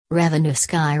Revenue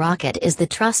Skyrocket is the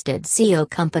trusted SEO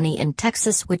company in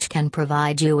Texas which can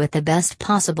provide you with the best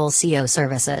possible SEO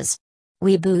services.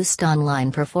 We boost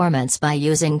online performance by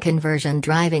using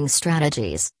conversion-driving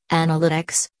strategies,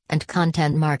 analytics, and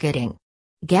content marketing.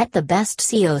 Get the best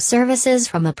SEO services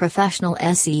from a professional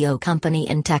SEO company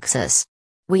in Texas.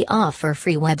 We offer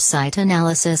free website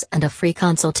analysis and a free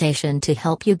consultation to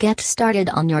help you get started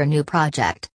on your new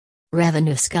project.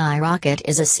 Revenue Skyrocket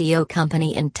is a SEO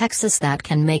company in Texas that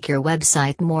can make your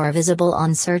website more visible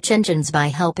on search engines by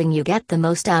helping you get the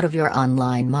most out of your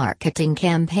online marketing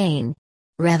campaign.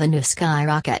 Revenue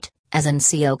Skyrocket, as an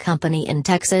SEO company in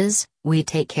Texas, we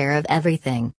take care of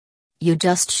everything. You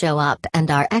just show up and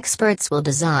our experts will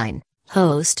design,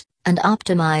 host, and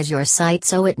optimize your site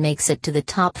so it makes it to the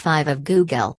top 5 of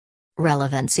Google.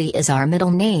 Relevancy is our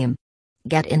middle name.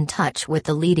 Get in touch with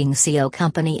the leading SEO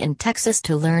company in Texas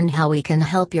to learn how we can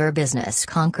help your business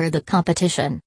conquer the competition.